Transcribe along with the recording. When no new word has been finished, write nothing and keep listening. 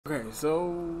Okay,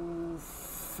 so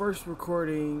first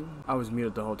recording, I was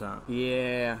muted the whole time.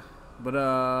 Yeah, but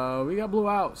we got blew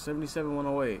out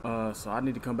 77-108. So I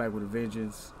need to come back with a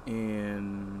vengeance,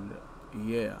 and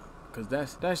yeah, cause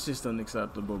that's just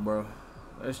unacceptable, bro.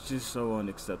 That's just so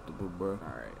unacceptable, bro.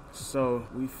 All right, so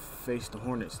we face the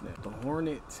Hornets now. The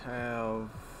Hornets have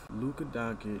Luka,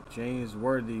 James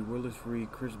Worthy, Willis Reed,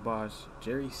 Chris Bosh,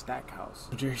 Jerry Stackhouse,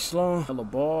 Jerry Sloan, Ella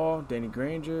Ball, Danny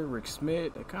Granger, Rick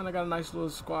Smith. They kind of got a nice little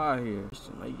squad here.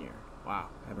 Wow,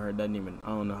 haven't heard that name in I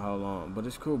don't know how long, but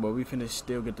it's cool. But we finna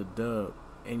still get the dub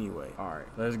anyway. All right,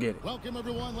 let's get it. Welcome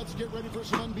everyone. Let's get ready for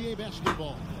some NBA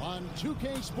basketball on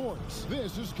 2K Sports.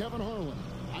 This is Kevin Harlan.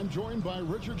 I'm joined by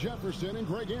Richard Jefferson and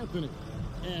Greg Anthony.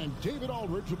 And David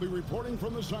Aldridge will be reporting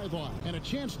from the sideline. And a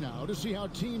chance now to see how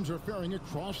teams are faring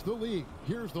across the league.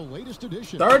 Here's the latest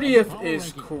edition. 30th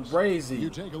is crazy. You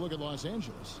take a look at Los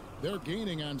Angeles. They're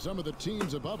gaining on some of the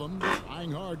teams above them,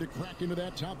 trying hard to crack into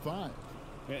that top 5.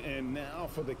 And now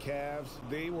for the Cavs,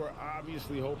 they were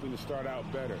obviously hoping to start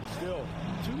out better. Still,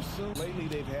 too soon. Lately,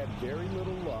 they've had very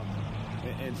little luck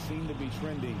and seem to be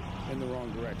trending in the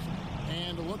wrong direction.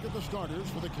 And a look at the starters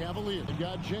for the Cavaliers. They've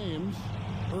got James.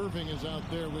 Irving is out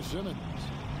there with Simmons.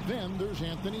 Then there's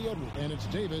Anthony Edwards. And it's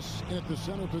Davis at the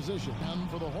center position. And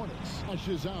for the Hornets, Ash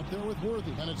is out there with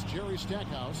Worthy. And it's Jerry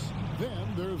Stackhouse. Then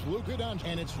there's Luka Doncic.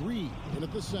 And it's Reed in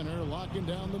at the center, locking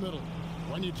down the middle.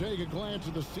 When you take a glance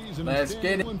at the season, let's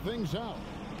get it. Things out.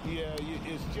 Yeah,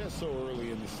 it's just so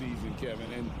early in the season, Kevin.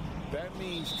 And that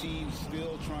means teams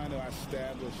still trying to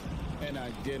establish an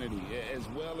identity, as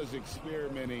well as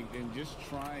experimenting and just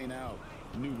trying out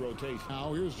new rotation.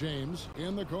 Now here's James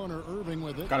in the corner. Irving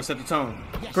with it. Gotta set the tone.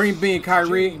 Yes. Green bean,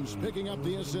 Kyrie. James picking up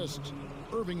the assist.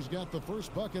 Irving's got the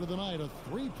first bucket of the night, a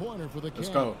three-pointer for the Cavs. Let's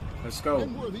go. Let's go.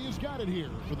 And Worthy has got it here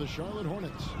for the Charlotte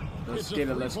Hornets. Let's get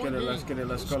it. Let's get it. Let's get it.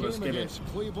 Let's go. Let's get it.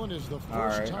 Cleveland is the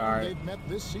first time they've met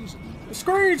this season.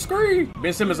 Screen.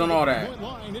 Ben Simmons on all that.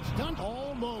 Line, it's done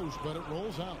almost, but it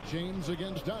rolls out. James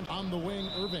against Dunn on the wing.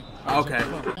 Irving. Okay.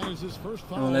 His first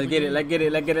foul. Let's get it. Let's get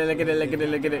it. Let's get it. Let's get it. Let's get it.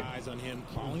 Let's get it. Eyes on him,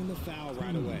 calling the foul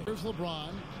right away. There's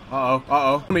LeBron.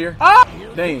 Come here. Ah!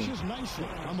 Dang.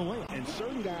 And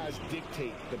certain guys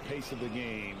dictate the pace of the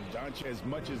game. Doncic as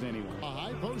much as anyone.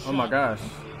 Oh my gosh.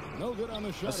 No good on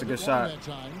the shot. That's a good shot.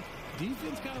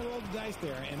 Defense kind of rolled the dice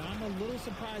there, and I'm a little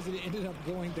surprised that it ended up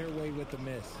going their way with the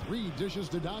miss. Reed dishes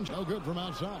to Doncic. No good from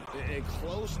outside. And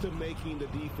close to making the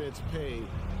defense pay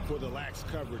for the lax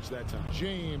coverage that time.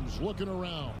 James looking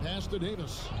around. Pass to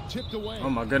Davis. Tipped away. Oh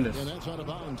my goodness. And that's out of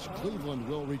bounds. Cleveland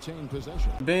will retain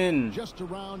possession. Ben. Just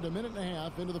around a minute and a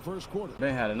half into the first quarter.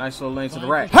 Ben had a nice little lane to the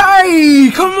rack.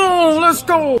 Hey, come on, let's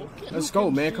go. Let's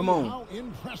go, man. Come on.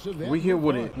 We here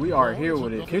with it. We are here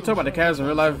with it. Can you talk about the Cavs in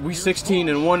real life? We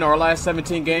 16-1 our last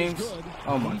 17 games.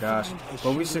 Oh my gosh.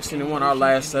 But we 16-1 our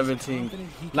last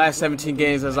 17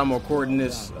 games as I'm recording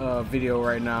this video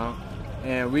right now.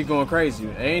 And we going crazy.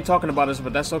 They ain't talking about us,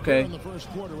 but that's okay.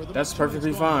 That's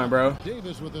perfectly fine, bro.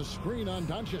 Davis with a screen on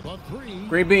Doncic.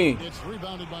 Green bean. It's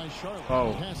rebounded by Charlotte.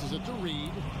 Oh. Passes it to Reed.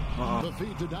 The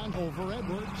feed to Doncic over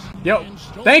Edwards. Yo,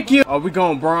 thank you. Oh, we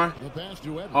going, Bron.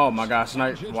 Oh my gosh,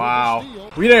 wow.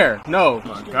 We there? No. Oh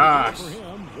my gosh.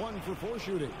 One for 4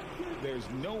 shooting. There's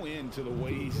no end to the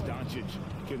ways Doncic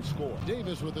can score.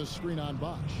 Davis with a screen on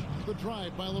Bosh. The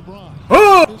drive by LeBron.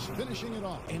 Oh! Is finishing it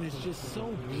off. And it's just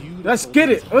so beautiful. Let's get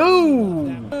it. Ooh.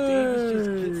 Davis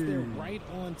just gets there right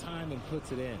on time and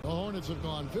puts it in. The Hornets have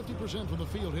gone 50% from the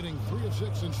field, hitting 3 of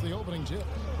 6 since the opening tip.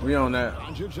 We on that.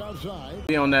 Doncic outside.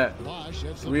 We on that. Bosh,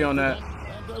 we on that.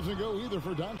 That doesn't go either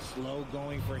for Doncic. Slow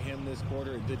going for him this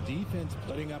quarter. The defense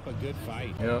putting up a good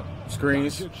fight. Yep.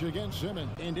 Screens. Doncic against Simmons.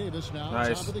 And Davis now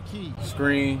nice. top of the key.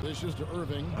 Screen. This is to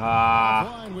Irving.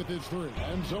 Line with his 3.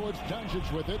 And so it's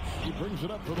Doncic with it. He brings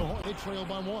it up for the Hornets. They trail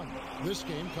by 1. This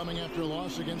game coming after a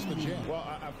loss against the Jazz. Well,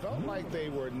 I felt like they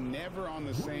were never on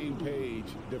the same page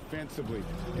defensively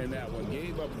in that one.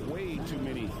 Gave up way too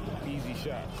many easy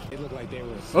shots. It looked like they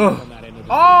were on that end of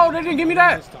the they didn't give me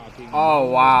that. Oh,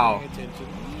 wow.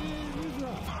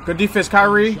 Good defense,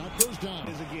 Kyrie.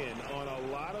 Again, on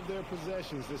a lot of their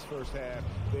possessions this first half,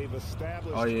 they've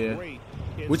established great.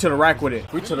 We to the rack with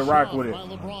it. We to the rack with it.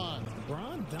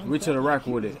 We to the rack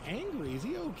with it. Angry. Is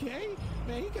he okay?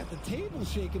 Man, he got the table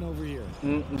shaking over here.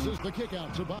 This is the kick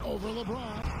out to over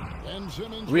LeBron. And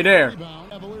Simmons. We there.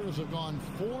 Cavaliers have gone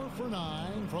 4 for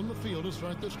 9 from the field to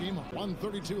start this game.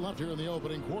 1:32 left here in the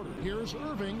opening quarter. Here's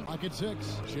Irving. Pocket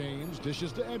 6. James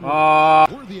dishes to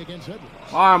Edwards. Worthy against Edwards.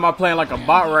 Why am I playing like a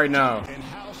bot right now? And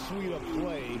how sweet a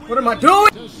play. What am I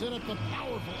doing? To set up the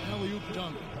powerful alley-oop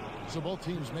dunk. So both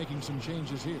teams making some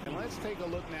changes here. And let's take a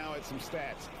look now at some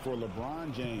stats for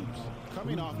LeBron James.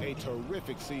 Coming off a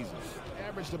terrific season,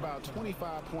 averaged about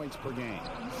 25 points per game,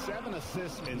 7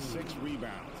 assists and 6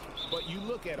 rebounds. But you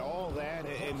look at all that,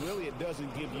 and really it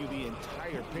doesn't give you the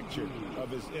entire picture of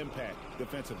his impact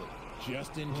defensively.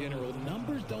 Just in general,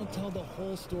 numbers don't tell the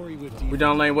whole story with defense. We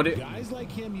down lane with it? Guys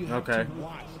like him, you have to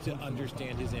watch to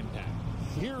understand his impact.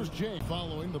 Here's Jay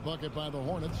following the bucket by the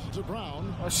Hornets to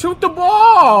Brown. Shoot the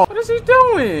ball! What is he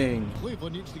doing?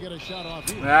 Cleveland needs to get a shot off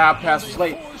here. Ah, pass was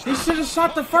late. He should have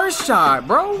shot the first shot,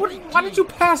 bro. Why did you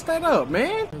pass that up,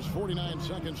 man? There's 49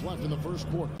 seconds left in the first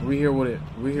quarter. We here with it.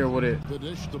 We here with it. The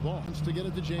dish, the ball. To get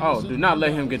it to James. Oh, do not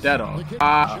let him get that off.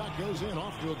 Shot goes in,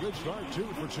 off to a good start, 2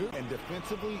 for 2. And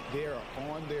defensively, they are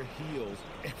on their heels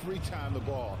every time the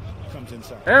ball comes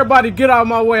inside. Everybody get out of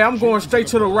my way. I'm going straight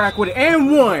to the rack with it.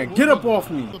 And one. Get up off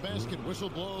me. The basket whistle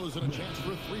blows and a chance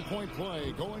for a three-point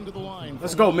play going to the line.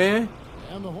 Let's go, man.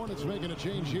 And the Hornets making a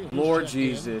change here. Lord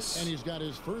Jesus. And he's got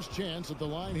his first chance at the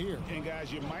line here. And guys,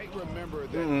 you might remember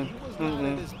that he was not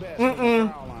at his best on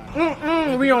the foul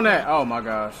line. We on that. Oh my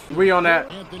gosh. We on that.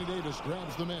 Anthony Davis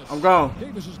grabs the miss. I'm gone.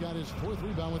 Davis has got his 4th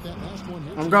rebound with that last one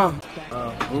here. I'm gone.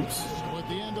 Oops. So at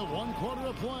the end of 1 quarter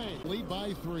of play, lead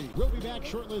by 3. We'll be back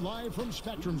shortly live from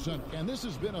Spectrum Center. And this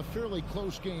has been a fairly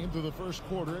close game through the first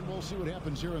quarter, and we'll see what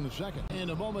happens here in the second. In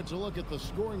a moment to look at the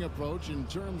scoring approach in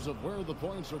terms of where the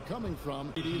points are coming from.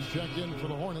 He's checked in for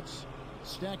the Hornets.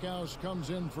 Stackhouse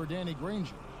comes in for Danny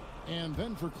Granger. And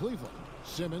then for Cleveland,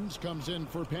 Simmons comes in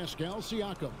for Pascal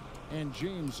Siakam. And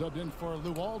James subbed in for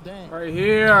LeBron. Right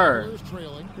here.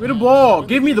 Give me the ball.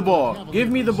 Give me the ball. Give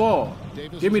me the ball.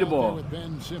 Give me the ball.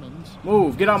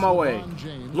 Move. Get out my way.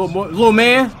 Little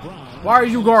man. Why are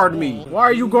you guarding me? Why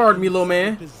are you guarding me, little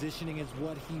man? Positioning is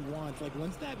what he wants. Like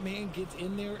once that man gets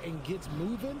in there and gets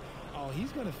moving, oh,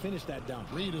 he's going to finish that dunk.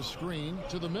 Read a screen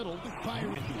to the middle.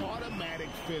 Automatic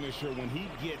finisher when he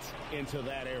gets into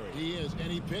that area. He is,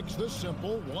 and he picks the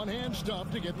simple one-hand stuff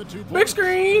to get the 2 points. Big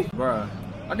screen. Bruh.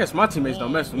 I guess my teammates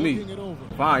don't mess with me.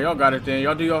 Fine, y'all got it then.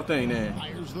 Y'all do your thing then.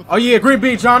 Oh yeah, green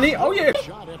bean, Johnny. Oh yeah.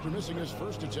 Shot after missing his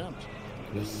first attempt.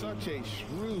 He's such a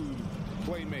shrewd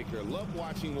playmaker. Love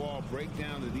watching Wall break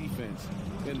down the defense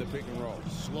in the pick and roll.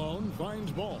 Sloan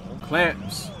finds ball.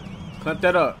 Clamps. Clamp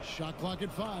that up. Shot clock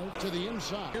at 5 to the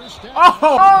inside.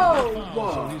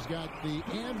 Oh! So he's got the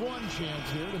and one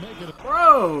chance here to make it.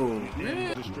 Bro,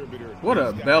 man. What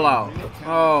a bailout.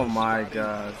 Oh my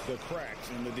gosh. The cracks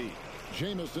in the D.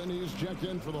 Jamison is checked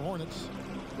in for the Hornets.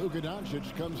 Luka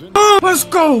Doncic comes in. Let's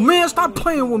go, man. Stop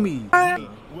playing with me.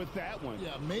 With that one.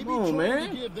 Yeah, maybe man.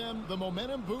 to give them the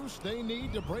momentum boost they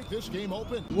need to break this game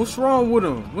open. What's wrong with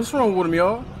him? What's wrong with him,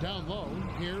 y'all? Down low,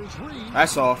 here's Reed.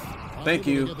 That's off. Thank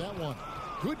you. That one.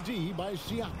 Good D by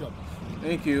Siakam.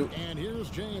 Thank you. And here's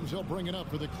James. He'll bring it up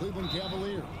for the Cleveland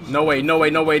Cavaliers. No way, no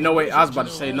way, no way, no way. I was about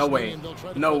to say no way.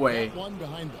 No way.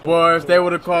 Boy, if they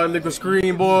would have called Luka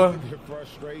screen, boy. Their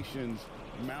frustrations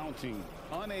mounting,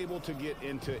 unable to get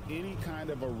into any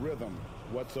kind of a rhythm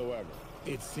whatsoever.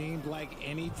 It seemed like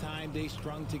any time they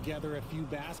strung together a few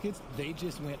baskets, they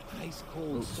just went ice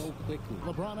cold so quickly.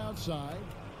 LeBron outside.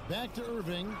 Back to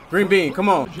Irving. Green bean, come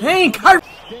on. Dang, Kyrie.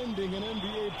 Extending an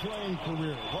NBA playing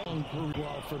career. Long career.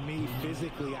 Well, for me,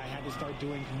 physically, I had to start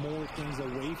doing more things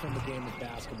away from the game of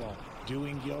basketball.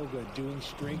 Doing yoga, doing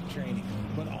strength training,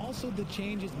 but also the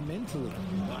changes mentally.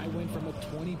 I went from a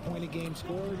 20-point-a-game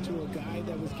scorer to a guy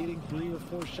that was getting 3 or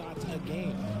 4 shots a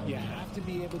game. You have to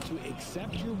be able to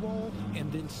accept your role and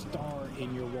then star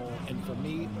in your role. And for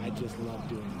me, I just love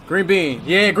doing it. Green bean.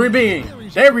 Yeah, green bean.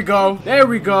 There we go. There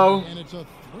we go. And it's a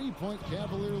 3-point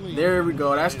Cavalier lead. There we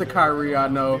go. That's the Kyrie I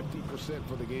know. 50%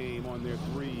 for the game on their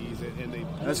threes, and they.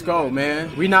 Let's go,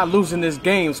 man. We not losing this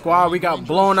game, squad. We got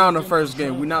blown out in the first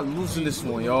game. We not losing this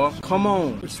one, y'all. Come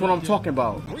on. That's what I'm talking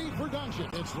about.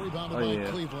 It's rebounded Oh, by yeah.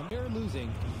 Cleveland. They're losing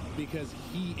because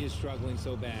he is struggling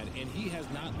so bad, and he has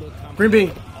not looked Green bean.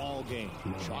 comfortable all game.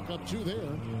 Chalk up 2 there.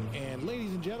 And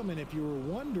ladies and gentlemen, if you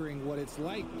were wondering what it's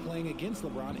like playing against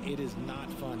LeBron, it is not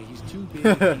fun. He's too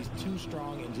big, he's too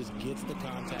strong, and just gets the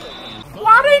contact.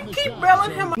 Why they keep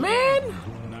bailing him, man?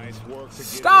 Nice work to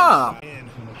Stop.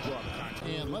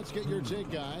 And let's get your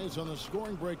take, guys, on the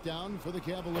scoring breakdown for the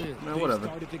Cavaliers. Man, They whatever.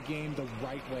 started the game the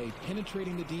right way,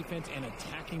 penetrating the defense and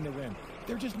attacking the rim.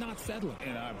 They're just not settling.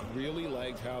 And I've really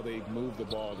liked how they've moved the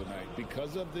ball tonight.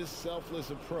 Because of this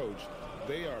selfless approach,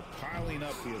 They are piling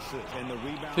up the assists and the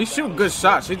rebound. He's shooting good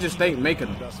shots. He just ain't making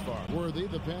them. Thus far. Worthy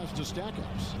the pass to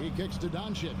Stackhouse. He kicks to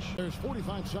Doncic. There's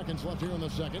 45 seconds left here in the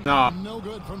second. Nah. No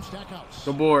good from Stackhouse.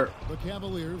 Good board. The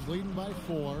Cavaliers leading by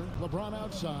 4. LeBron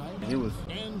outside. He was.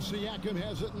 And Siakam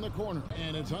has it in the corner.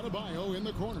 And it's Adebayo in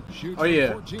the corner. Shoots Oh,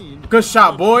 yeah. 14. Good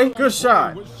shot, boy. Good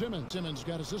shot. With Simmons. Simmons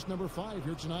got assist number 5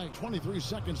 here tonight. 23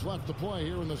 seconds left to play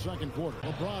here in the second quarter.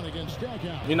 LeBron against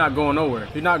Stackhouse. He's not going nowhere.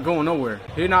 He's not going nowhere.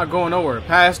 He's not going nowhere.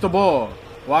 Pass the ball.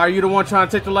 Why are you the one trying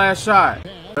to take the last shot?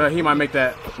 He might make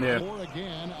that. Yeah. Or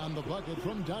again on the bucket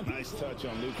from Duncan. Nice touch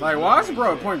on Luka. Like, why is the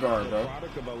bro a point guard, bro?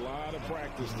 Product of a lot of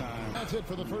practice time. That's it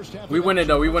for the first half. We win it,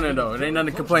 though. We win it, though. It ain't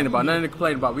nothing to complain about. Nothing to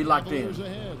complain about. We locked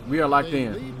in. We are locked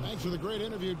in. Thanks for the great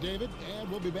interview, David. And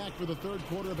we'll be back for the third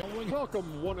quarter.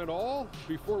 Welcome, one and all.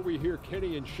 Before we hear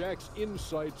Kenny and Shaq's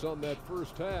insights on that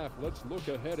first half, let's look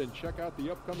ahead and check out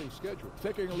the upcoming schedule.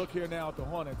 Taking a look here now at the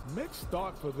Hornets. Mixed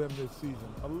start for them this season.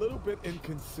 A little bit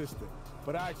inconsistent,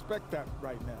 but I expect that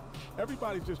right now.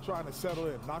 Everybody's just trying to settle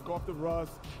in, knock off the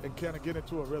rust, and kind of get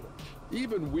into a rhythm.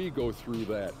 Even we go through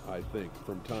that, I think,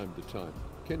 from time to time.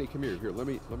 Kenny, come here. Here, let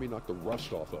me knock the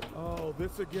rust off of you. Oh,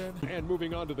 this again? And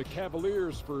moving on to the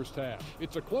Cavaliers' first half.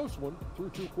 It's a close one through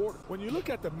 2 quarters. When you look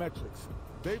at the metrics,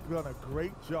 they've done a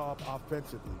great job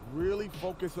offensively. Really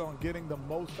focus on getting the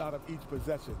most out of each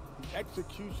possession. The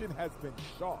execution has been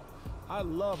sharp. I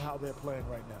love how they're playing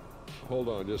right now. Hold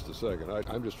on just a second.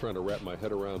 I'm just trying to wrap my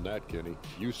head around that, Kenny.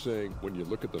 You saying when you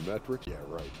look at the metrics? Yeah,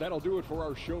 right. That'll do it for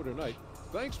our show tonight.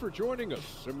 Thanks for joining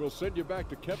us, and we'll send you back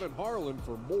to Kevin Harlan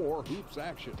for more Hoops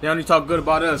action. They only talk good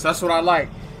about us. That's what I like.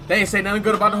 They ain't say nothing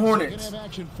good about the Hornets.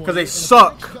 Because they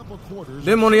suck.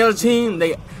 Them on the other team,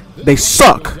 they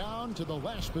suck.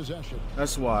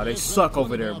 That's why. They suck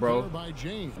over there, bro.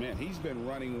 Man, he's been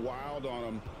running wild on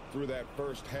them through that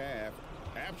first half.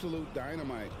 Absolute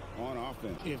dynamite on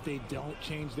offense. If they don't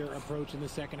change their approach in the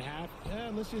second half,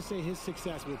 let's just say his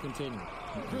success will continue.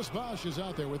 Chris Bosh is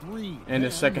out there with Reed. In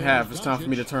the second half, it's time for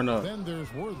me to turn up. Then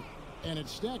there's Worthy. And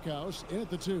it's Stackhouse in at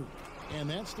the 2. And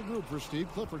that's the group for Steve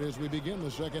Clifford as we begin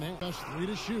the second half. That's 3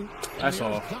 to shoot. That's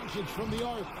off. Doncic from the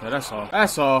arc. Yeah, that's off.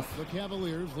 That's off. The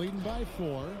Cavaliers leading by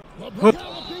 4. LeBron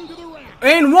galloping to the rack.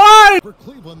 And 1! For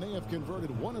Cleveland, they have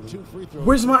converted 1 of 2 free throws.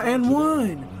 Where's my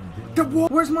N1?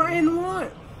 Where's my N1?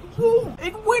 Ooh,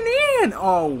 it went in.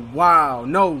 Oh, wow.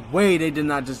 No way they did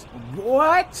not just...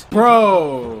 What?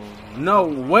 Bro. No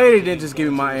way they didn't just give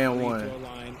me my N1.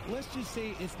 Let's just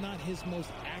say it's not his most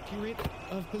accurate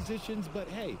of positions, but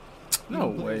hey... No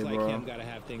way, like bro. Him gotta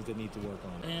have things that need to work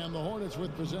on. And the Hornets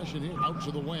with possession here. Out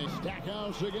to the wing.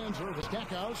 Stackhouse against Irving.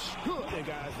 Stackhouse. Good. And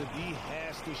guys, the D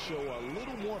has to show a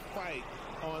little more fight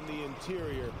on the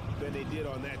interior than they did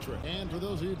on that trip. And for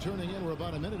those of you turning in, we're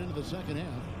about a minute into the second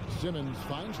half. Simmons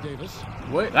finds Davis.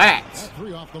 What? That?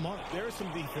 3 off the mark. There's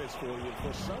some defense for you.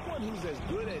 For someone who's as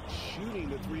good at shooting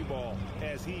the 3-ball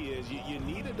as he is, you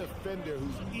need a defender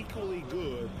who's equally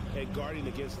good at guarding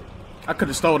against it. I could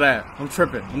have stole that. I'm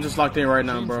tripping. I'm just locked in right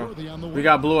now, bro. We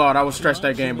got blew out. I was stressed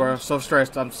that game, bro. So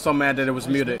stressed. I'm so mad that it was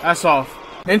muted. That's off.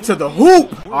 Into the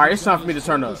hoop. All right, it's time for me to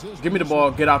turn up. Give me the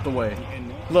ball. Get out the way.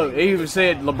 Look, they even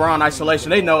said LeBron isolation.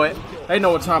 They know it. They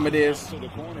know what time it is.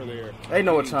 They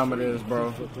know what time it is,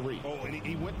 bro. Oh, and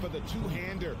he went for the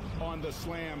two-hander on the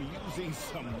slam, using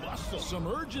some muscle. Some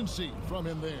urgency from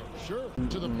him there. Sure.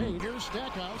 To the paint. Here's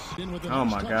Stackhouse. In with the Oh,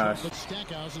 my gosh. But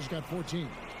Stackhouse has got 14.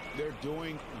 They're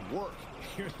doing work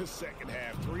here in the second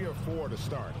half. 3 or 4 to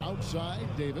start. Outside,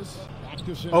 Davis. Back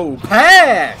to Simmons. Oh,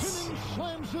 pass. Simmons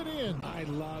slams it in. I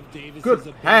love Davis' Good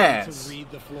ability pass. to read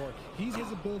the floor. He's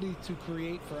his ability to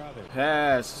create for others.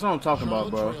 Pass. That's what I'm talking about,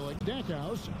 bro.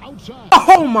 Stackhouse outside.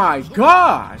 Oh, my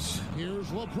gosh. Here's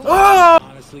LeBron. Oh.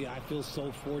 Honestly, I feel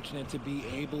so fortunate to be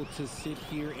able to sit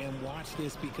here and watch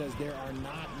this because there are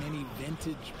not many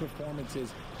vintage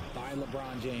performances by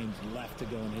LeBron James left to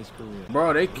go in his career.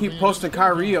 Bro, they keep posting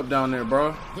Kyrie up down there,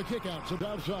 bro. The kick out to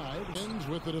outside ends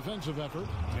with the defensive effort.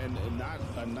 And not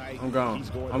a night I'm gone. he's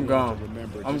going I'm to gone.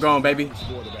 remember. I'm Just gone, baby.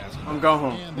 score the basketball. I'm going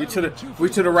home. We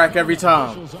to the rack every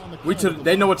time.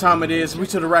 They know what time it is. We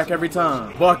to the rack every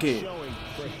time. Bucket. Showing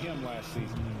for him last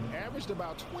season. Averaged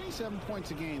about 27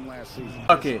 points a game last season.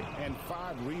 Bucket. And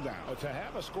 5 rebounds. To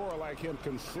have a scorer like him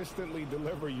consistently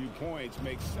deliver you points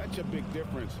makes such a big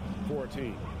difference for a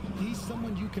team. He's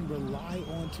someone you can rely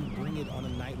on to bring it on a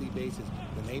nightly basis.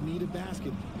 When they need a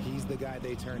basket, he's the guy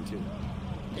they turn to.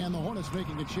 And the Hornets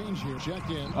making a change here. Check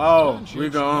in. Oh, we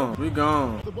gone. We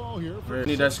gone. The ball here for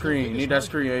Need that screen. Need that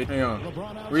screen. Hang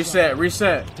on. Reset.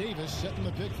 Reset. Davis setting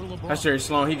the pick for LeBron. That's Jerry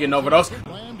Sloan. He getting over those.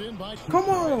 Slammed in by Come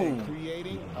on.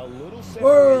 Creating a little separation.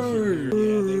 Word.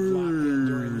 Yeah, they've locked in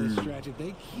during this stretch. If they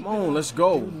keep Come on, let's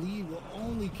go. their lead will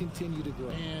continue to grow.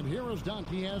 And here is Dunk.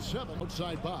 He has 7.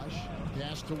 Outside Bosch.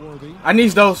 Pass to Worthy. I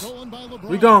need those. Stolen by LeBron.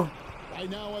 We gone. Right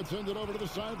now, it's ended over to the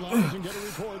sidelines and get a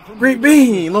report from Great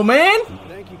bean, little man.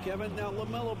 Thank you, Kevin. Now,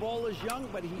 LaMelo Ball is young,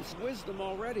 but he's wisdom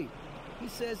already. He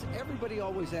says, everybody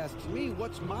always asks me,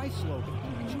 what's my slogan?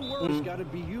 2 words got to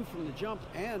be you from the jump,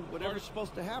 and whatever's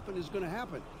supposed to happen is going to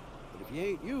happen. But if you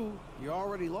ain't you, you're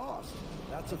already lost.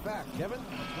 That's a fact. Kevin?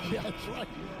 Yeah, that's right.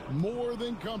 More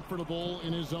than comfortable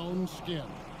in his own skin.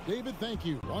 David, thank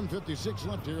you. 1:56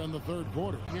 left here in the 3rd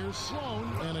quarter. Here's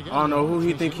Sloan. And again, I don't know who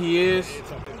he think he is. It's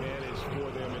an advantage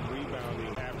for them in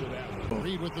rebounding after that one.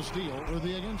 Reed with the steal.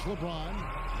 Worthy against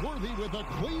LeBron. Worthy with a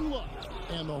clean look.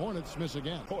 And the Hornets miss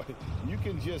again. Boy, you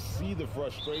can just see the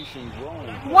frustration growing.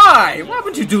 Why? Why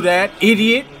would you do that,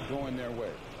 idiot? Going their way.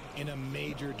 In a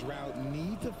major drought,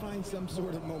 need to find some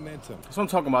sort of momentum. That's what I'm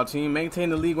talking about, team. Maintain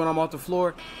the lead when I'm off the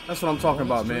floor. That's what I'm talking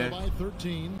about, Hornets man. trail by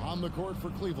 13 on the court for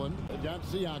Cleveland. They got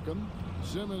Siakam.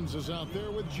 Simmons is out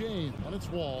there with James. And it's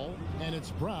Wall. And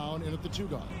it's Brown in at the 2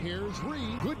 guard. Here's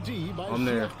Reed. Good D by I'm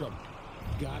there. Siakam.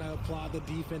 Gotta applaud the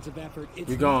defensive effort. It's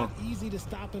We not gone. easy to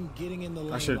stop him getting in the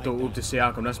lane. I should have like threw that. oop to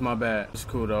Siakam. That's my bad. It's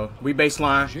cool, though. We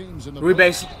baseline. James in the We post.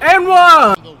 base. And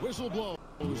one! The whistle blows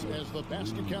as the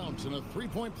basket counts and a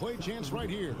 3-point play chance right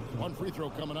here. 1 free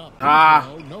throw coming up.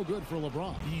 No good for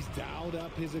LeBron. He's dialed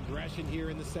up his aggression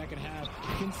here in the 2nd half.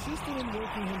 Consistent in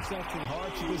working himself to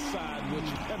Hard to decide which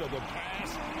is better, the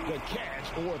pass, the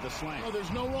catch, or the slam. Oh, there's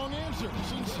no wrong answer.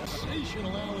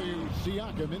 Sensational alley-oop.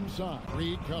 Siakam inside.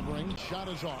 Reed covering. Shot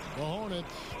is off. The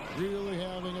Hornets really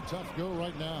having a tough go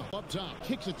right now. Up top.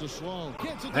 Kicks it to Sloan.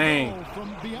 Gets it to Dang. go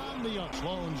from beyond the arc.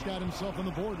 Sloan's got himself on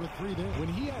the board with 3 there. When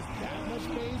he has that much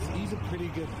space, he's a pretty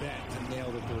good bet to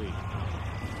nail the 3.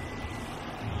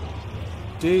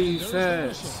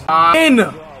 Defense. Draw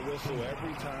a whistle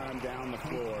every time down the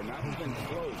floor, not even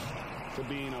close to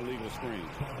being a legal screen.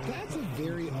 That's a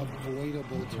very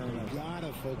avoidable turnover.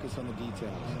 Gotta focus on the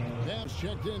details. That's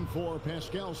checked in for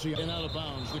Pascal Siakam. And out of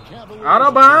bounds. The Cavaliers. Out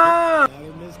of bounds.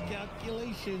 Another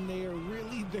miscalculation. They are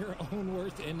really their own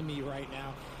worst enemy right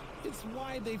now. It's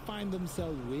why they find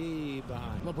themselves way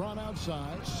behind. LeBron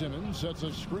outside. Simmons sets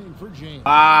a screen for James.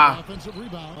 Offensive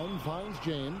rebound. Finds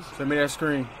James. Send me that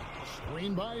screen.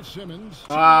 Screen by Simmons.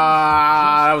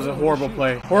 That was a horrible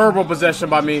play. Horrible possession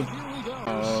by me.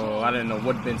 Oh, I didn't know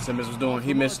what Ben Simmons was doing.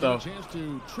 He missed, though. Chance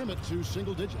to trim it to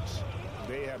single digits.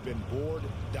 They have been board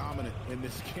dominant in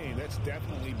this game. That's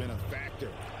definitely been a factor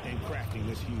in cracking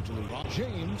this huge lead.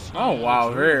 James. Oh,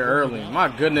 wow. Very early. My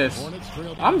goodness.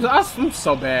 I'm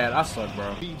so bad. I suck,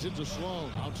 bro. Feeds it to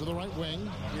Sloan. Out to the right wing.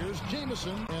 Here's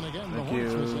Jameson. And again, the Thank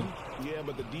Hornets you. missing. Yeah,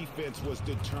 but the defense was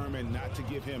determined not to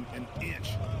give him an inch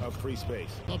of free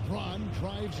space. LeBron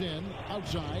drives in.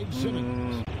 Outside.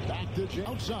 Simmons. Back to James.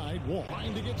 Outside. Wall.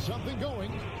 Trying to get something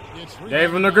going. It's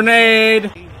Gave him the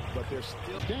grenade. But they're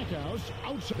still Stackhouse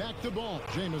outside. Back to ball.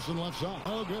 Jameson left side.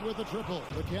 Oh, good with the triple.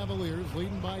 The Cavaliers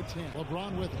leading by 10.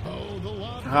 LeBron with the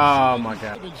lob. Oh, my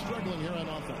God. They've been struggling here on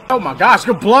offense. Oh, my gosh.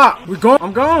 Good block. We're going.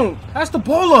 I'm gone. That's the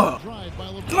ball up. Drive by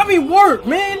LeBron. Let me work,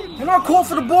 man. When I call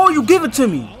for the ball, you give it to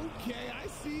me. Okay, I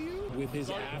see you. With his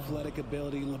athletic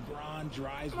ability, LeBron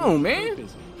drives Come on, with man.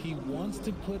 purpose. He wants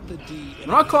to put the D in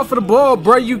When I call for the ball,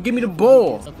 bro, you give me the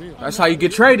ball. That's how you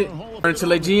get traded. Turn to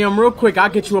the GM real quick. I'll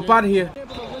get you up out of here.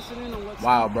 Able to listen in on what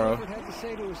Wow, Steve bro. Clifford had to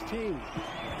say to his team.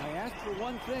 I asked for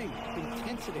one thing,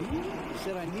 intensity. He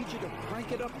said, I need you to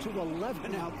crank it up to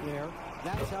 11 out there.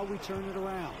 That's how we turn it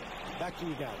around. Back to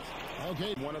you guys.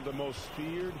 Okay. one of the most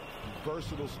feared,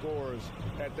 versatile scorers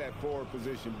at that forward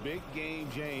position. Big game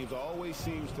James always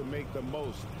seems to make the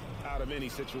most out of any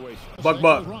situation. Buck.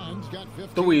 LeBron's got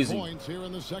 15 Too easy. points here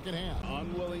in the second half.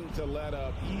 Unwilling to let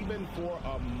up even for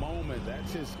a moment.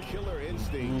 That's his killer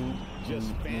instinct,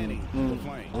 just fanning the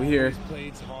flame. We here.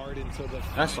 Plays hard until the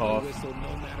That's final off. whistle,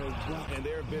 no matter what. And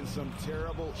there have been some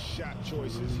terrible shot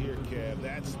choices here, Kev.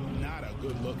 That's not a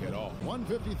good look at all.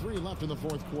 1:53 left in the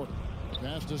fourth quarter.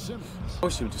 Pass to Simmons. I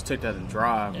wish you would just take that and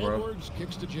drive, bro. Edwards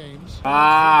kicks to James.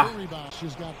 Ah. 4 rebounds.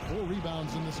 She's got 4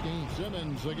 rebounds in this game.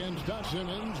 Simmons against Dutch.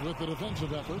 Simmons with the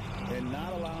defensive effort. And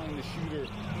not allowing the shooter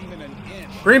even an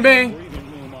inch. Green bean.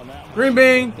 Breathing room on that one. Green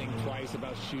bean. Think twice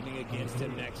about shooting against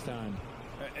him next time.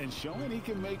 And showing he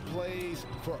can make plays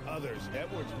for others.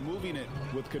 Edwards moving it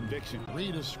with conviction.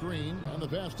 Reed a screen on the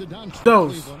pass to Dunn.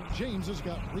 Those. Cleveland. James has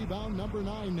got rebound number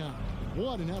 9 now.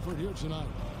 What an effort here tonight.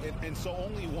 And so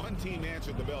only one team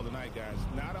answered the bell tonight, guys.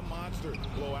 Not a monster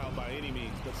blowout by any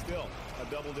means, but still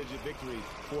a double-digit victory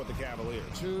for the Cavaliers.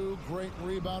 2 great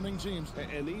rebounding teams.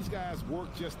 And these guys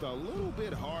worked just a little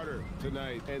bit harder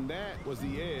tonight, and that was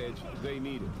the edge they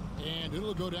needed. And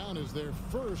it'll go down as their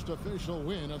first official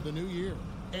win of the new year.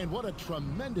 And what a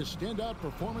tremendous standout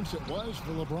performance it was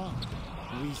for LeBron.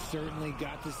 We certainly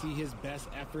got to see his best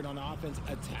effort on offense,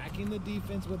 attacking the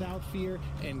defense without fear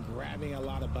and grabbing a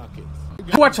lot of buckets.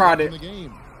 I tried it.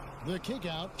 The kick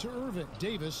out to Irving.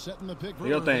 Davis setting the pick for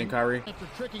Your thing, Kyrie. After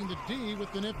tricking the D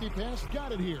with the nifty pass,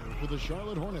 got it here for the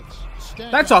Charlotte Hornets.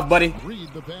 That's off, buddy.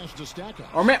 Read the pass to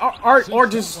Stackhouse. Or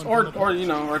just you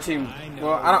know, our team.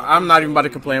 Well, I'm not even about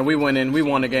to complain. We went in, we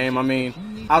won the game. I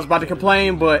mean, I was about to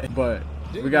complain, but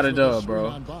we got a dub,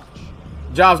 bro.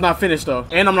 Job's not finished though,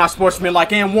 and I'm not sportsman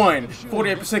like and one.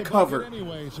 48% covered.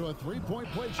 Anyway, so a 3-point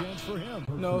play chance for him.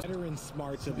 No. Veteran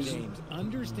smarts of games,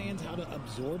 understands how to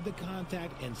absorb the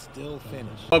contact and still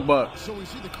finish. Buck. So we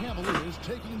see the Cavaliers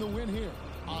taking the win here.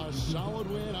 A solid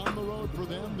win on the road for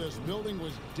them. This building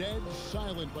was dead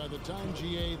silent by the time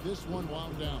GA this one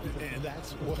wound down. And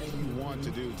that's what you want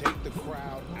to do. Take the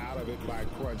crowd out of it by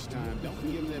crunch time. Don't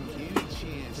give them any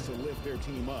chance to lift their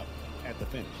team up at the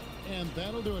finish. And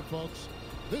that'll do it, folks.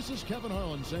 This is Kevin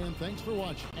Harlan saying thanks for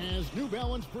watching as New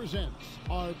Balance presents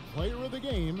our player of the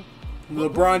game,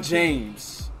 LeBron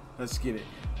James. Let's get it.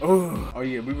 Oh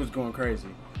yeah, we was going crazy.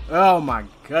 Oh my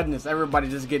goodness, everybody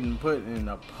just getting put in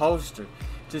a poster.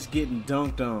 Just getting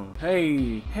dunked on.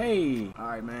 Hey. All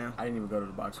right, man. I didn't even go to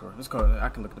the box score. Let's go. I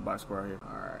can look at the box score right here.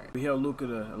 All right. We held Luka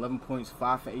to 11 points,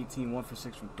 5 for 18, 1 for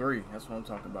 6 from 3. That's what I'm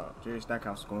talking about. Jerry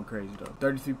Stackhouse is going crazy, though.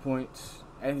 33 points.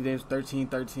 Anthony Davis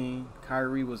 13-13.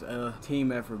 Kyrie was a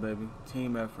team effort, baby.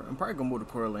 Team effort. I'm probably going to move the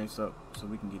quarter lengths up so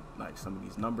we can get, like, some of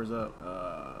these numbers up.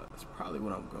 That's probably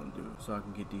what I'm going to do so I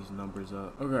can get these numbers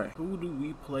up. Okay. Who do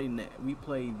we play next? We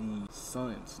play the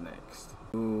Suns next.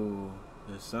 Ooh.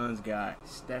 The Suns got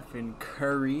Stephen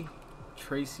Curry,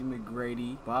 Tracy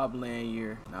McGrady, Bob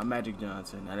Lanier, not Magic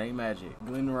Johnson. That ain't Magic.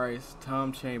 Glenn Rice,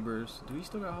 Tom Chambers. Do we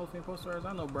still got Hall of Fame posters?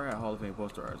 I know Brad Hall of Fame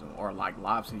posters or like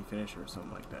Lob City finisher or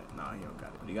something like that. Nah, he don't got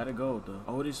it. But he got to go. The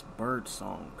Otis Bird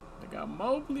song. They got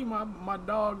Mobley, my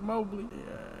dog Mobley.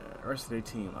 Yeah, rest of their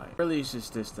team like really it's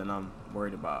just this that I'm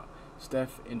worried about.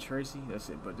 Steph and Tracy, that's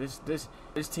it. But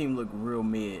this team look real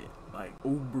mid, like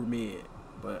uber mid.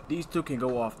 But these two can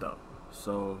go off though.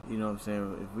 So, you know what I'm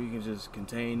saying, if we can just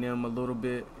contain them a little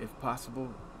bit, if possible,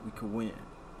 we could win.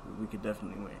 We could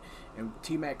definitely win. And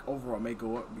T-Mac overall may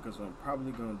go up because what I'm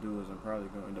probably going to do is I'm probably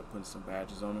going to end up putting some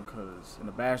badges on him because in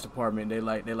the badge department, they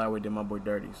like what did my boy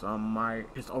dirty. So I might,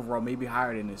 his overall may be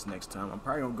higher than this next time. I'm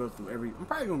probably going to go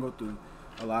through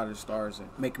a lot of the stars and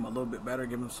make them a little bit better,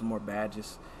 give them some more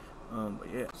badges.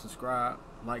 But yeah, subscribe,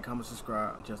 like, comment,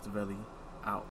 subscribe. Just Veli.